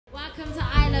welcome to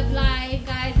Iluvlive,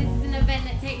 guys. This is an event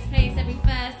that takes place every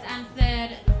first and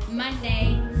third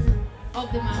Monday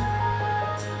of the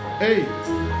month. Hey,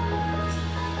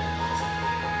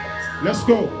 let's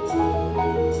go.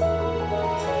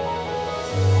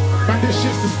 Man, this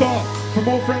shit's the start. From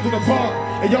old friends in the park.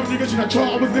 A young nigga in a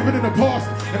chart, I was living in the past.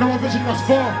 And now I'm visioning us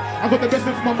far. I got the best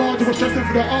in for my mind, I was stressing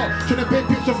for the art. Trying to paint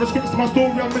pictures for scripts to my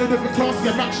story, I'm in a different class,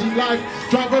 yeah, I'm actually live.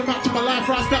 Drive a match in my life,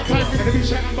 right, start typing. And they be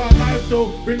chatting about life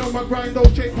though. Been on my grind though,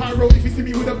 straight pyro. If you see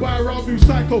me with a buyer, I'll move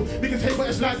psycho. Niggas hate but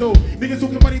it's like though. Niggas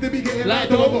talking money, they be getting light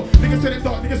though. Niggas selling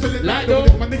dark, niggas selling light though.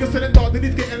 My niggas selling dark, they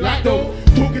need getting light though.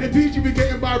 Talking in PG, we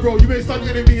getting by bro. You ain't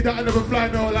studying me, that I never fly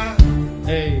no like.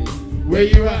 Hey, where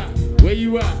you at? Where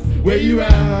you at? Where you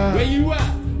at? Where you at?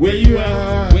 Where you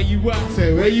at? Where you at?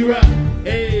 Say where you at?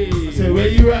 Hey. Say where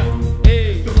you at?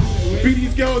 Hey. Be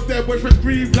these girls, their boyfriends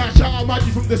green, black. Shout out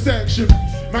Maggie from the section.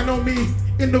 Man on me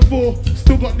in the 4,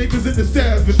 still got niggas in the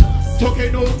 7.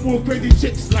 Talking no more crazy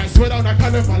chicks like swear down I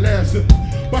can't learn my lesson.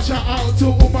 But shout out to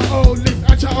all my old links,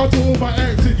 I shout out to all my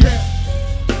exes, yeah.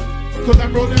 Cause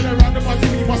I'm rolling around in my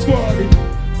team, my squad.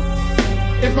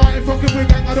 If I ain't fucking with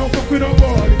gang, I don't fuck with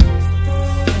nobody.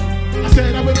 I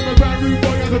said I went on a brand new boy,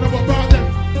 I don't know about them.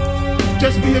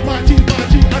 Just me and my G, I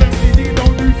don't really need no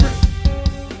new friends.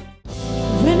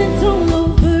 When it's all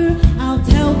over, I'll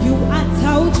tell you I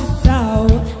told you so.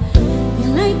 You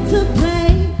like to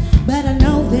play, but I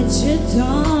know that you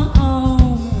don't.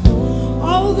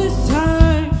 All this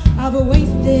time I've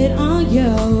wasted on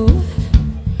you.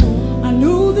 I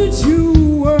knew that you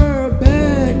were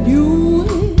bad news,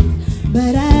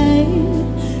 but I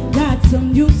got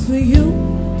some news for you.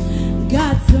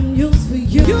 Got some news for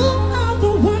you. You are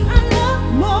the one I love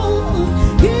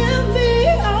most. Give me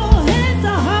your hand to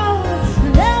hold.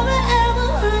 Never ever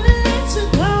wanna let you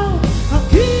go. I'll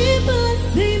keep us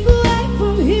safe away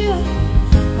from here.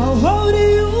 I'll hold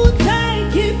you tight,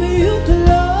 keep you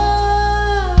close.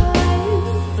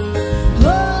 Oh,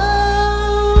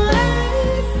 I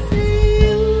see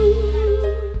you.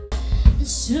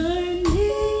 This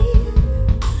journey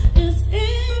is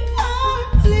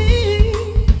incomplete.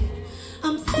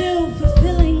 I'm still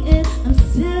fulfilling it. I'm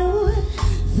still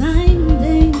finding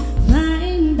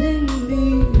me,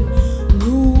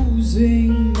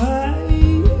 losing my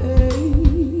way.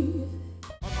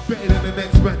 Better than the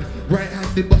next man.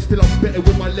 Right-handed, but still I'm better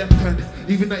with my left hand.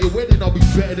 Even at your wedding, I'll be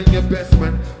better than your best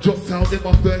man. Dropped out in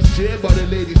my first year, but the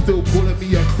lady still calling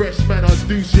me a fresh man. I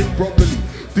do shit properly.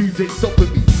 DJ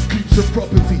stopping me. Keep some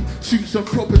property, shoot some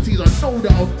properties. I know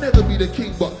that I'll never be the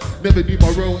king, but never do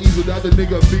my role either. The other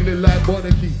nigga feeling like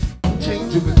monarchy.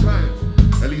 Change over time.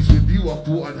 At least with you, I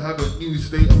thought I'd have a new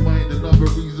state of mind. Another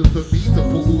reason for me to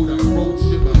put all that road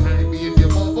shit behind me and your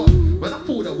mother. But I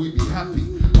thought that we'd be happy.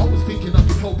 I was thinking I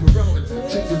could help her out and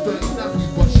change the 30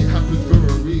 nappies, but she happened for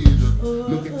a reason.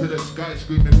 Looking to the sky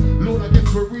screaming, Lord, I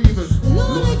guess we're even.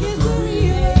 Lord, I guess we're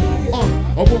even.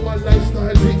 I want my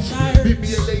lifestyle rich. Give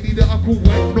me a lady that I call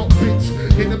wife, not bitch.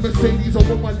 In a Mercedes, I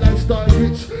want my lifestyle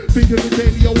rich. Think of the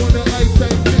daily, I want an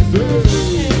eyesight bitch.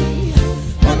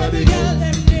 All of the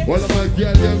girls, all of my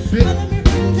girls, them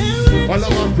bitch. All of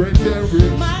my friends, they're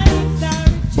rich.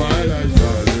 My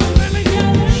lifestyle rich.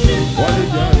 All the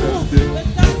girls, them bitch.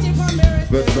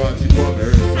 Versace